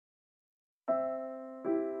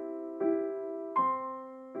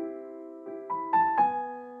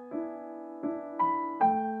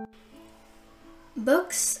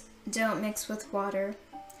Books don't mix with water.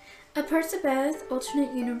 A Percabeth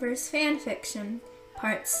alternate universe fanfiction,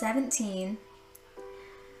 part 17.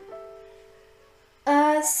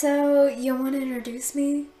 So you want to introduce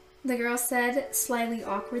me? The girl said, slightly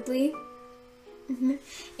awkwardly.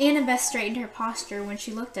 Annabeth straightened her posture when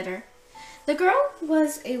she looked at her. The girl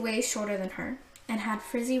was a way shorter than her and had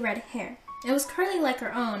frizzy red hair. It was curly like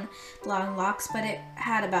her own blonde locks, but it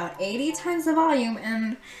had about 80 times the volume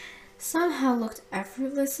and somehow looked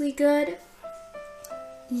effortlessly good.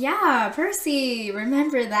 Yeah, Percy,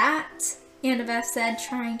 remember that? Annabeth said,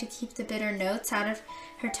 trying to keep the bitter notes out of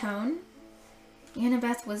her tone.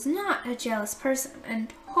 Annabeth was not a jealous person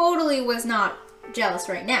and totally was not jealous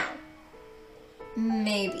right now.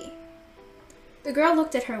 Maybe. The girl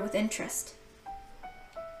looked at her with interest.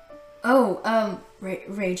 Oh,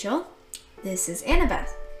 Rachel, this is Annabeth.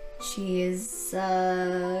 She is,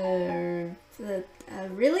 a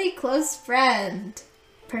really close friend,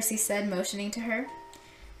 Percy said, motioning to her.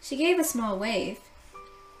 She gave a small wave.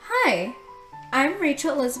 Hi, I'm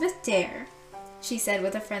Rachel Elizabeth Dare, she said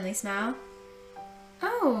with a friendly smile.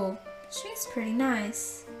 Oh, she's pretty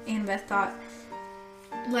nice, Annabeth thought,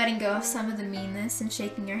 letting go of some of the meanness and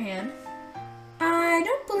shaking her hand. I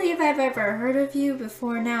don't believe I've ever heard of you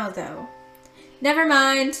before now, though. Never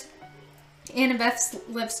mind. Annabeth's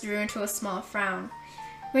lips drew into a small frown.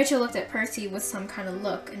 Rachel looked at Percy with some kind of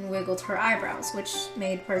look and wiggled her eyebrows, which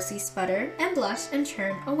made Percy sputter and blush and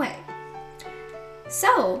turn away.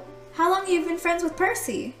 So, how long have you been friends with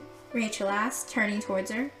Percy? Rachel asked, turning towards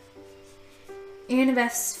her.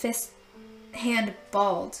 Annabeth's hand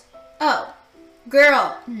balled. Oh,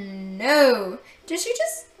 girl, no. Did she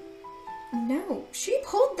just... No, she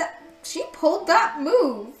pulled that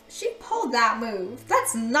move.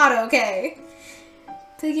 That's not okay.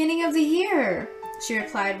 Beginning of the year, she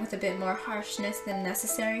replied with a bit more harshness than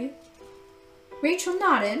necessary. Rachel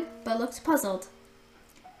nodded, but looked puzzled.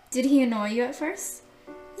 Did he annoy you at first?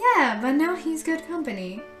 Yeah, but now he's good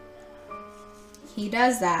company. He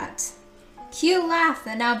does that. Cute laugh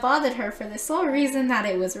that now bothered her for the sole reason that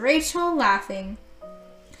it was Rachel laughing.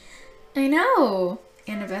 I know.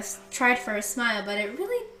 Annabeth tried for a smile,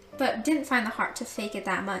 but didn't find the heart to fake it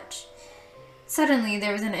that much. Suddenly,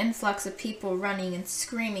 there was an influx of people running and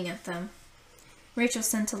screaming at them. Rachel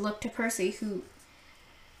sent a look to Percy,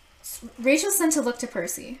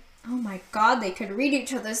 Oh my god, they could read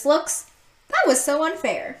each other's looks. That was so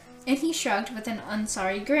unfair. And he shrugged with an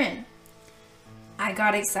unsorry grin. I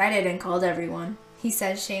got excited and called everyone, he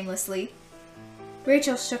said shamelessly.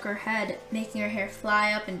 Rachel shook her head, making her hair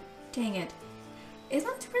fly up, and dang it. It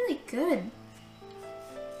looked really good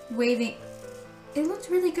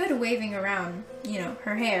waving around,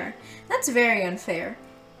 her hair. That's very unfair.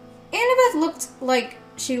 Annabeth looked like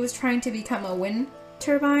she was trying to become a wind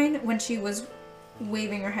turbine when she was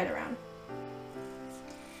waving her head around.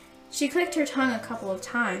 She clicked her tongue a couple of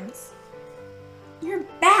times. You're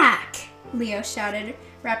back, Leo shouted,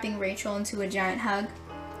 wrapping Rachel into a giant hug.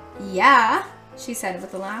 Yeah, she said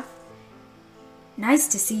with a laugh. Nice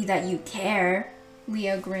to see that you care.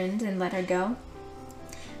 Leo grinned and let her go.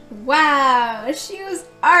 Wow, she was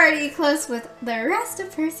already close with the rest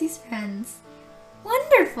of Percy's friends.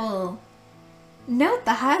 Wonderful! Note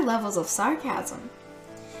the high levels of sarcasm.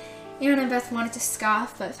 Annabeth wanted to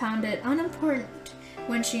scoff, but found it unimportant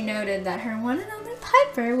when she noted that her one and only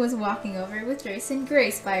Piper was walking over with Jason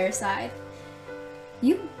Grace by her side.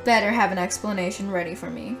 You better have an explanation ready for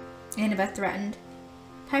me, Annabeth threatened.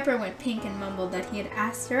 Piper went pink and mumbled that he had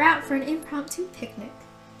asked her out for an impromptu picnic.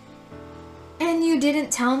 And you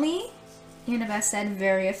didn't tell me? Annabeth said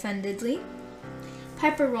very offendedly.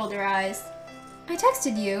 Piper rolled her eyes. I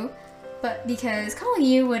texted you, but because calling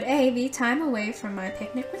you would A, be time away from my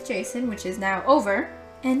picnic with Jason, which is now over,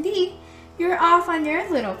 and B, you're off on your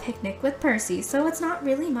little picnic with Percy, so it's not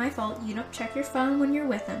really my fault you don't check your phone when you're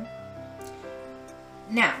with him.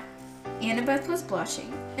 Now, Annabeth was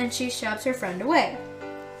blushing, and she shoved her friend away.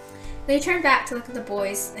 They turned back to look at the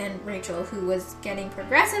boys and Rachel, who was getting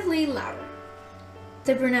progressively louder.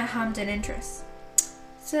 The brunette hummed in interest.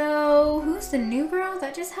 So, who's the new girl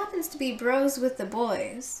that just happens to be bros with the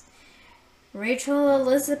boys? Rachel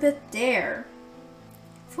Elizabeth Dare.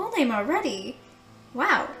 Full name already?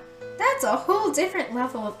 Wow, that's a whole different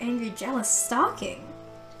level of angry, jealous stalking,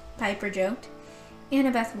 Piper joked.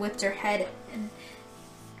 Annabeth whipped her head, and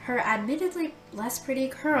her admittedly less pretty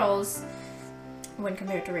curls, when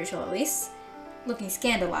compared to Rachel at least, looking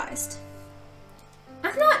scandalized.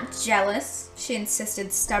 I'm not jealous, she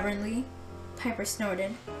insisted stubbornly. Piper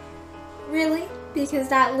snorted. Really? Because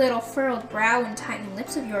that little furrowed brow and tightened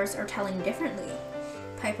lips of yours are telling differently.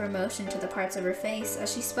 Piper motioned to the parts of her face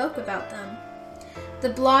as she spoke about them. The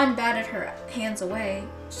blonde batted her hands away.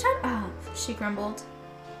 "Shut up," she grumbled.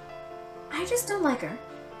 "I just don't like her."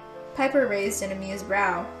 Piper raised an amused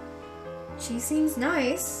brow. "She seems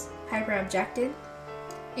nice," Piper objected.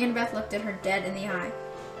 Annabeth looked at her dead in the eye.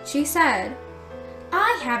 She said,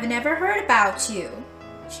 "I haven't ever heard about you,"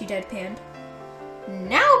 she deadpanned.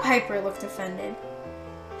 Now Piper looked offended.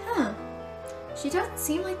 "Huh, she doesn't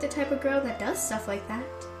seem like the type of girl that does stuff like that,"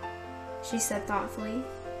 she said thoughtfully.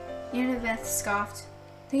 Annabeth scoffed.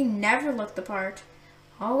 They never looked the part.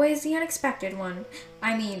 Always the unexpected one.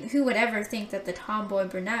 I mean, who would ever think that the tomboy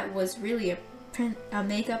brunette was really a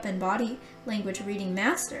makeup and body language reading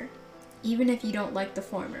master, even if you don't like the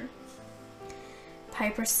former?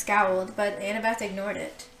 Piper scowled, but Annabeth ignored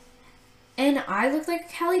it. "And I look like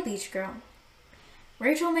a Cali Beach girl.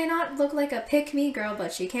 Rachel may not look like a pick-me girl,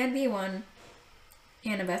 but she can be one,"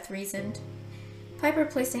 Annabeth reasoned. Piper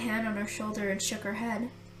placed a hand on her shoulder and shook her head.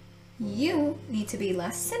 "You need to be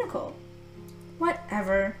less cynical."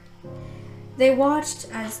 "Whatever." They watched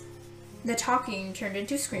as the talking turned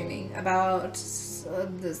into screaming about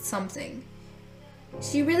something.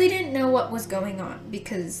 She really didn't know what was going on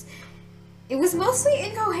because it was mostly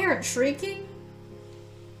incoherent shrieking.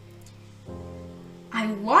 "I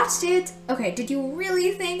watched it. Okay, did you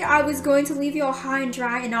really think I was going to leave you all high and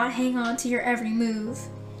dry and not hang on to your every move?"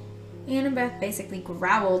 Annabeth basically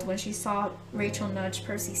growled when she saw Rachel nudge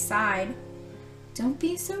Percy's side. "Don't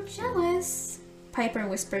be so jealous," Piper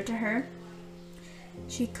whispered to her.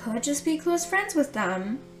 "She could just be close friends with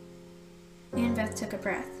them." Annabeth took a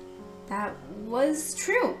breath. That was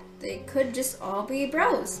true. They could just all be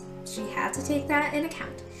bros. She had to take that in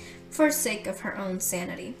account, for sake of her own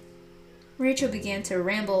sanity. Rachel began to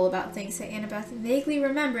ramble about things that Annabeth vaguely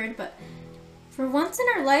remembered, but for once in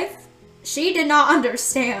her life, she did not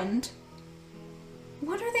understand.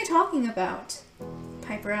 "What are they talking about?"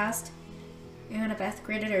 Piper asked. Annabeth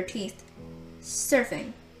gritted her teeth.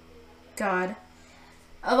 "Surfing." God.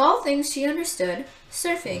 Of all things she understood,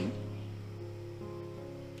 surfing.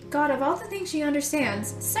 God, of all the things she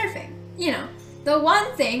understands, surfing. You know, the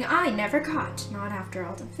one thing I never caught. Not after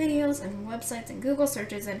all the videos and websites and Google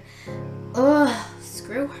searches and... Ugh,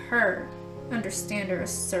 screw her. Understand her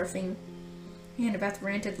as surfing. Annabeth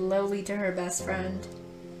ranted lowly to her best friend.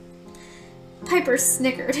 Piper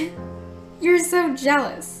snickered. "You're so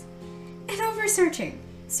jealous. And over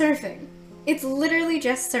surfing. It's literally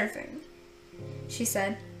just surfing," she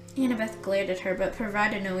said. Annabeth glared at her but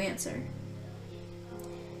provided no answer.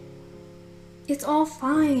 "It's all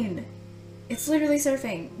fine. It's literally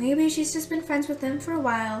surfing. Maybe she's just been friends with them for a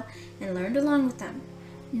while and learned along with them.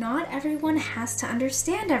 Not everyone has to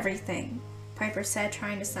understand everything," Piper said,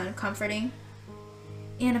 trying to sound comforting.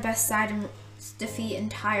 Annabeth sighed in defeat and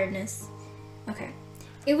tiredness. Okay.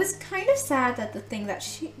 It was kind of sad that the thing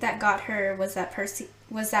that got her was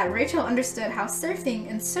that Rachel understood how surfing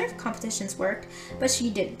and surf competitions worked, but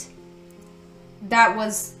she didn't. That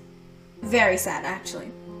was very sad,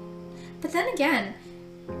 actually. But then again,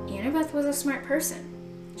 Annabeth was a smart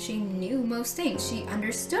person. She knew most things. She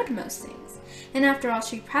understood most things. And after all,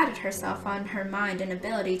 she prided herself on her mind and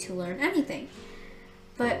ability to learn anything.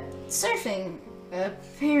 But surfing,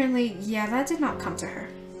 apparently, yeah, that did not come to her.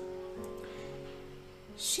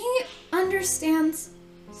 She understands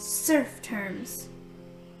surf terms.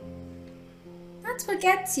 That's what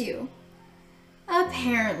gets you.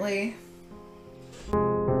 Apparently.